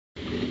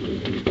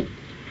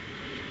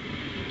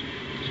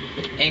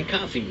And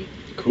coffee.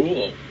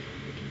 Cool.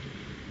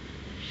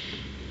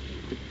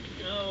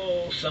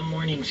 Oh, some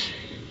mornings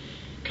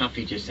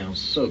coffee just sounds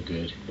so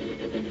good,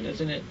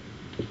 doesn't it?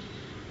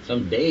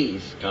 Some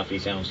days coffee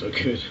sounds so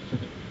good.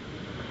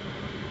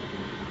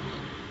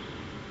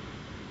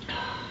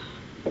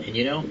 And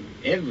you know,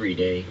 every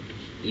day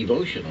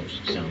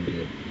devotionals sound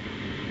good.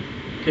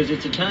 Because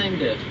it's a time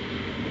to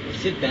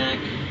sit back.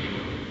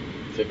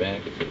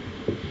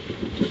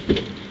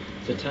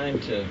 It's a time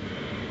to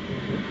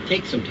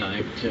take some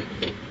time to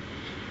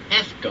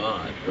ask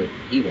God what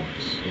He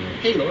wants. You know,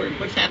 hey Lord,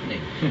 what's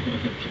happening?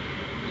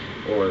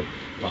 Or,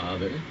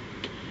 Father,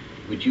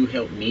 would you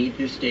help me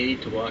this day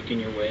to walk in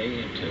your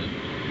way and to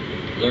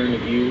learn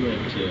of you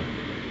and to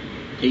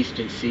taste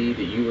and see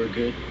that you are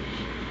good?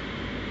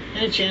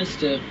 And a chance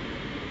to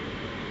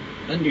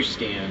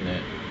understand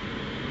that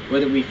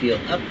whether we feel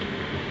up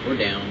or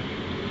down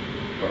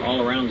or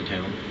all around the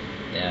town,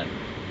 that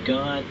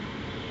God,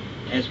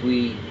 as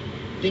we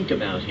think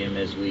about Him,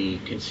 as we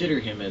consider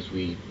Him, as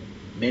we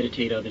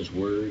meditate on His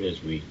Word,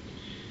 as we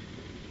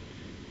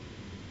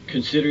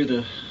consider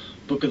the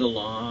book of the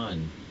law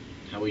and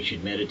how we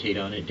should meditate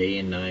on it day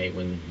and night,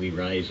 when we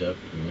rise up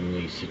and when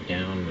we sit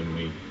down, when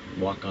we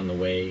walk on the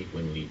way,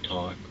 when we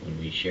talk, when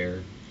we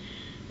share,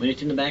 when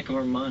it's in the back of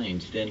our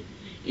minds, then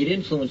it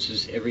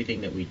influences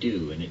everything that we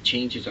do, and it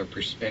changes our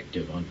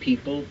perspective on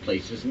people,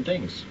 places, and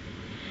things.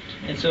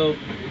 And so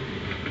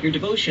your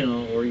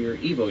devotional or your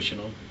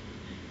evotional,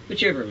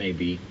 whichever it may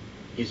be,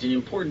 is an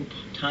important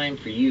time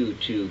for you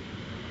to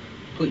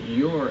put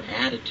your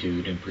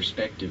attitude and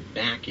perspective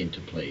back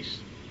into place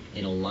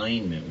in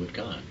alignment with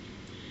God.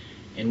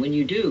 And when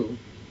you do,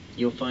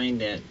 you'll find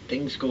that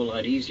things go a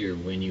lot easier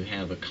when you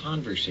have a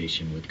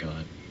conversation with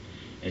God,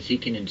 as He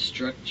can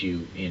instruct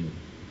you in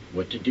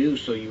what to do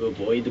so you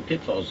avoid the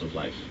pitfalls of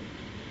life.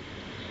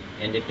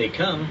 And if they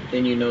come,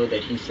 then you know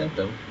that He sent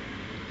them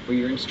for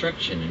your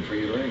instruction and for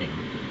your learning.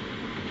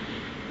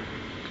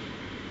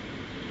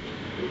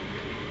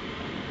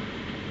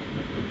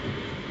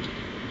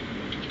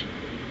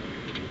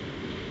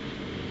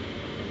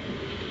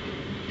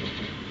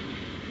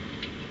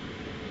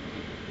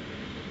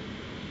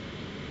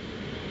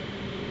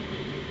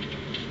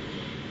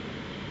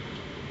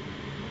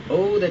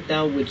 Oh, that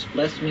thou wouldst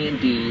bless me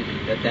indeed,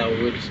 that thou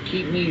wouldst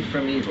keep me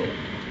from evil.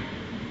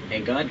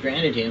 And God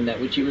granted him that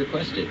which he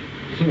requested.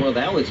 Well,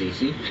 that was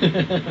easy.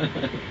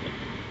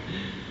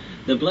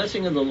 The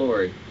blessing of the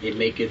Lord, it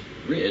maketh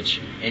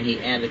rich, and He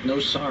addeth no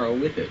sorrow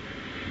with it.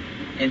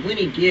 And when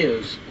He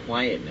gives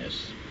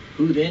quietness,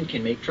 who then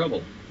can make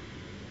trouble?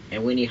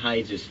 And when He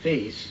hides His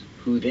face,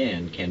 who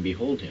then can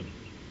behold Him?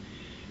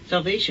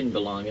 Salvation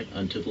belongeth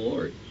unto the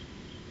Lord.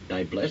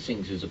 Thy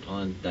blessings is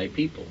upon thy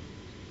people.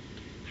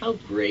 How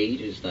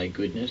great is thy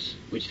goodness,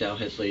 which thou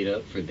hast laid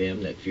up for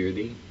them that fear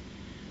thee,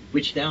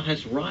 which thou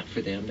hast wrought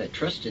for them that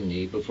trust in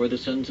thee before the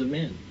sons of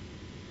men.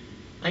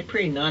 I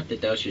pray not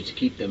that thou shouldst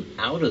keep them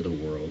out of the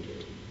world,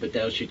 but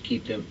thou shouldst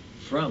keep them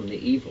from the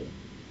evil.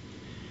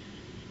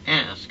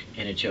 Ask,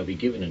 and it shall be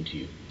given unto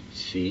you.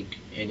 Seek,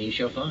 and ye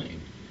shall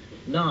find.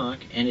 Knock,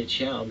 and it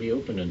shall be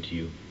opened unto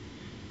you.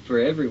 For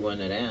every one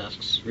that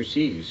asks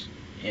receives,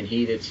 and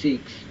he that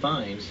seeks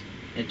finds,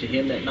 and to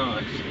him that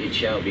knocks it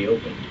shall be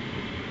opened.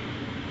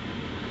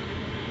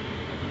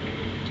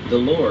 The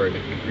Lord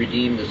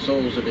redeemed the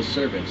souls of His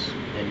servants,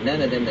 and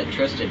none of them that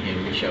trust in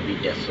Him shall be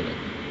desolate.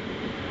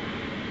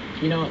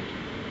 You know,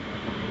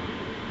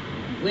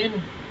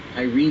 when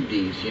I read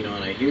these, and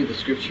I hear the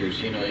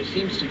scriptures, it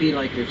seems to be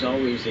like there's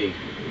always a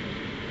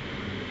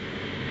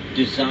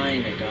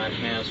design that God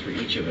has for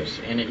each of us,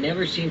 and it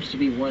never seems to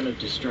be one of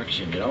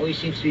destruction. It always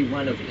seems to be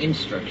one of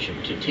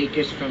instruction, to take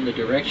us from the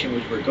direction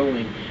which we're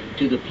going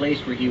to the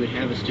place where He would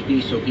have us to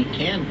be, so He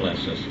can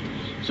bless us,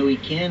 so He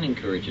can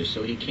encourage us,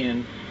 so He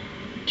can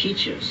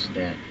teach us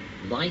that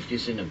life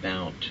isn't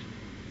about,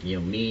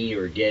 me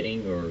or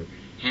getting or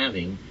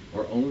having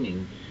or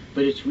owning,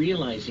 but it's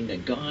realizing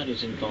that God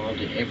is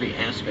involved in every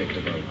aspect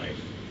of our life.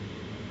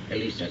 At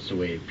least that's the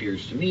way it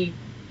appears to me.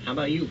 How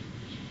about you?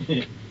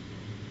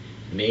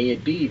 May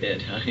it be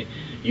that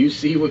you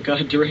see what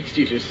God directs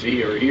you to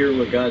see, or hear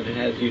what God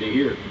has you to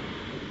hear.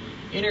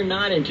 Enter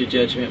not into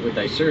judgment with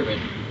thy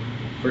servant,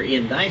 for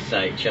in thy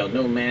sight shall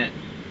no man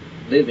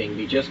living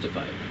be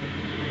justified.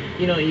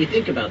 You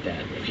think about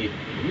that. If you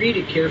read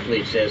it carefully,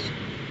 it says,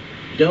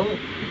 don't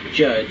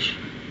judge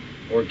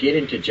or get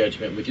into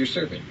judgment with your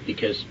servant,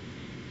 because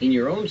in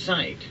your own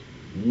sight,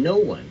 no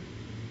one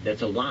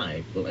that's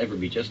alive will ever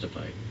be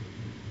justified.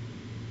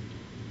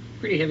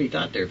 Pretty heavy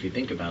thought there if you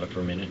think about it for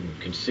a minute and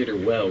consider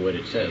well what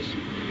it says.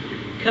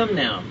 Come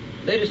now,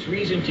 let us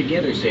reason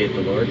together, saith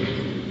the Lord.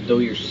 Though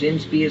your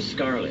sins be as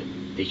scarlet,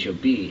 they shall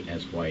be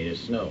as white as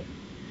snow.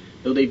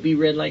 Though they be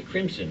red like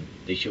crimson,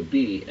 they shall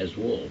be as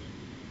wool.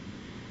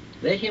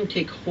 Let him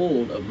take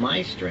hold of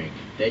my strength,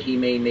 that he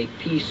may make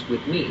peace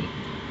with me,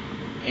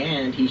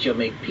 and he shall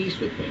make peace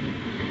with me.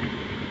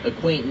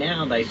 Acquaint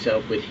now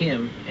thyself with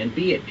him, and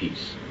be at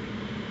peace.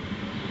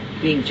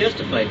 Being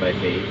justified by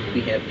faith,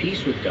 we have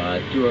peace with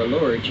God through our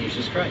Lord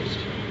Jesus Christ,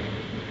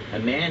 A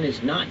man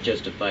is not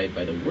justified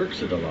by the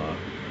works of the law,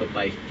 but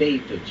by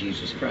faith of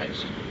Jesus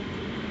Christ.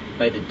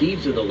 By the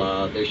deeds of the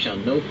law there shall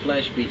no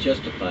flesh be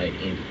justified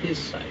in his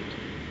sight.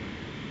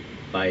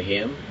 By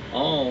him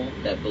all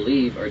that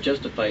believe are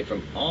justified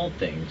from all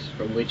things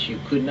from which you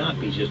could not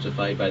be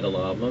justified by the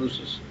law of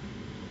Moses.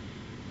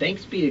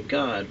 Thanks be to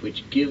God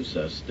which gives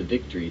us the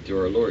victory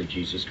through our Lord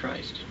Jesus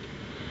Christ.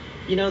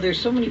 You know,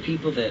 there's so many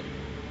people that,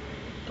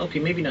 okay,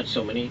 maybe not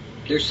so many,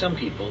 there's some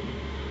people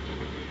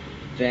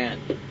that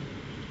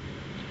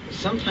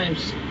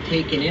sometimes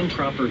take an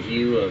improper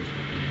view of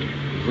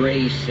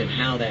grace and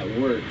how that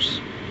works,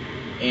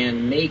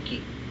 and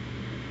make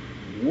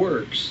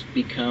works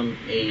become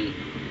a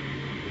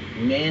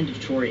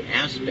mandatory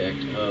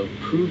aspect of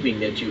proving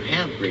that you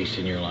have grace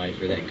in your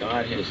life, or that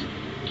God has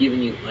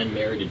given you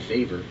unmerited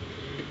favor,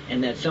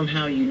 and that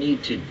somehow you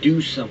need to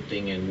do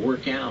something and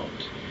work out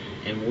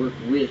and work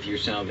with your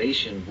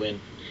salvation,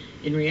 when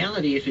in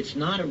reality, if it's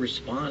not a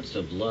response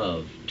of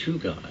love to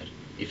God,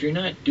 if you're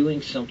not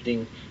doing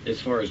something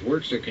as far as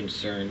works are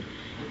concerned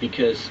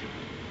because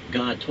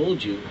God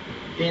told you,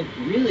 then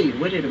really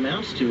what it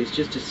amounts to is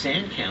just a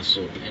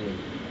sandcastle. And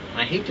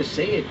I hate to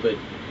say it, but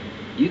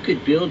you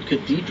could build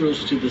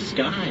cathedrals to the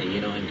sky,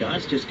 and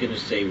God's just going to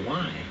say,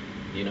 why?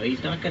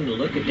 He's not going to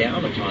look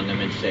down upon them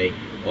and say,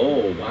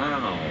 oh,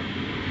 wow,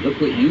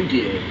 look what you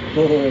did.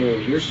 Oh,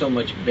 you're so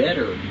much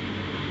better.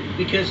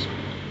 Because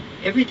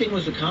everything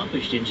was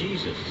accomplished in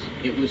Jesus.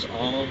 It was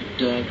all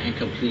done and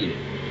completed.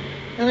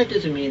 Now that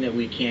doesn't mean that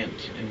we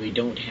can't and we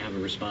don't have a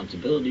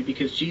responsibility,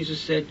 because Jesus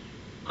said,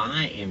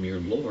 I am your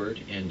Lord,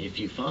 and if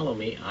you follow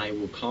me, I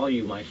will call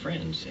you my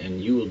friends,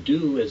 and you will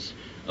do as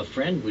a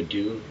friend would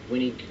do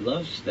when he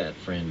loves that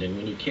friend and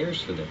when he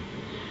cares for them.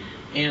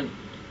 And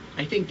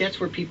I think that's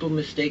where people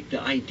mistake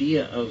the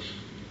idea of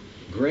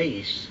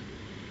grace,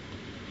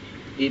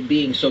 it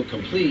being so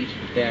complete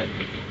that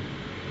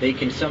they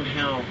can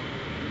somehow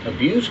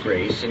abuse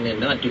grace and then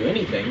not do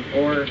anything,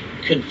 or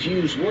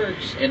confuse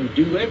works and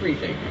do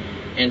everything.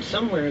 And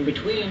somewhere in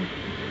between,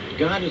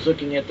 God is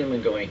looking at them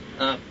and going,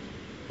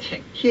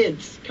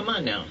 kids, come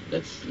on now,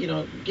 let's,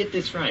 get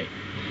this right.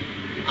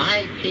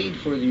 I paid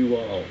for you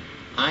all.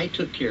 I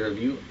took care of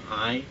you.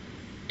 I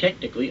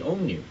technically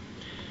own you.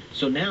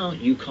 So now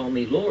you call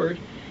me Lord,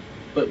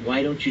 but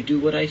why don't you do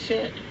what I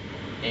said?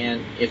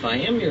 And if I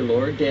am your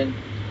Lord, then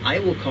I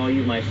will call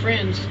you my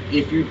friends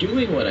if you're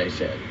doing what I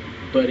said.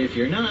 But if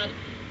you're not,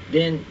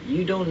 then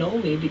you don't know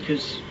me,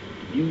 because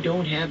you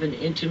don't have an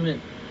intimate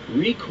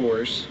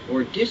recourse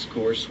or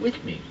discourse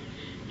with me.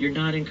 You're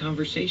not in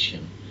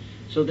conversation.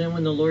 So then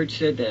when the Lord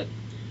said that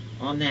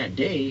on that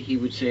day he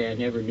would say, I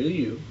never knew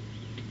you,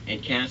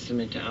 and cast them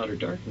into outer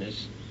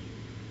darkness,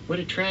 what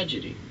a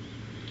tragedy.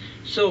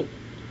 So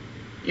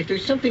if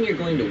there's something you're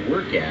going to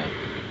work at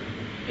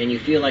and you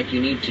feel like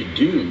you need to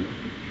do,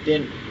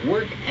 then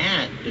work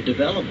at the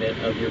development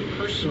of your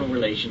personal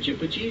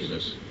relationship with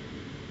Jesus.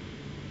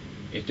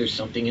 If there's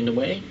something in the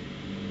way,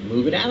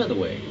 move it out of the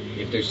way.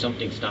 If there's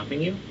something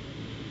stopping you,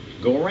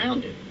 go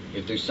around it.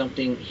 If there's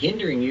something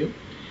hindering you,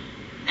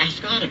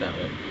 ask God about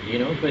it,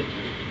 but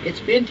it's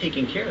been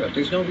taken care of.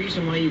 There's no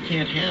reason why you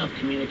can't have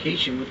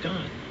communication with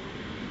God.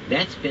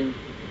 That's been,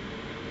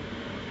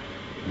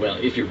 well,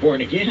 if you're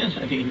born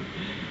again,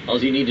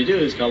 all you need to do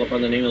is call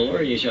upon the name of the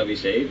Lord and you shall be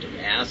saved.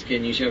 Ask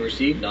and you shall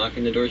receive. Knock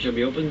and the door shall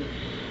be opened.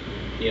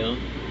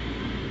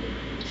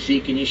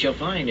 Seek and you shall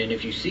find. And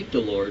if you seek the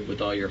Lord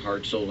with all your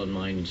heart, soul, and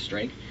mind and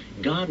strength,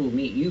 God will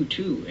meet you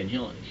too, and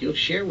he'll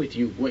share with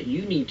you what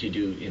you need to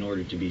do in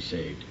order to be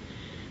saved.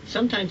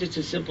 Sometimes it's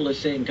as simple as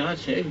saying, God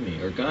save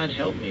me, or God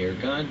help me, or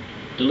God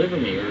deliver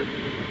me, or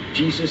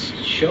Jesus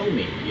show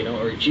me,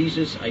 or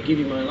Jesus, I give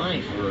you my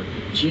life, or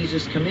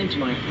Jesus, come into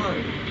my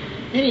heart.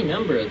 Any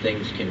number of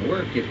things can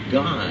work if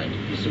God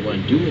is the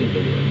one doing the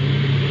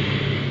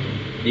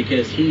work,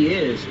 because he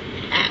is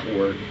at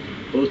work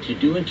both to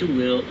do and to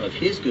will of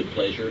his good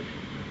pleasure,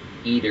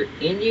 either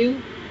in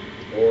you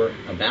or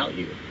about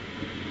you.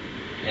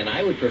 And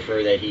I would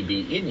prefer that he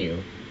be in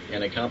you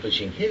and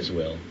accomplishing his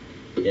will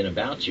than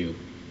about you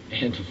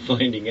and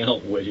finding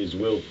out what his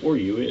will for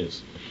you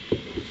is.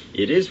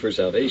 It is for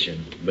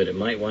salvation, but it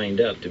might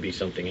wind up to be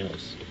something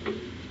else.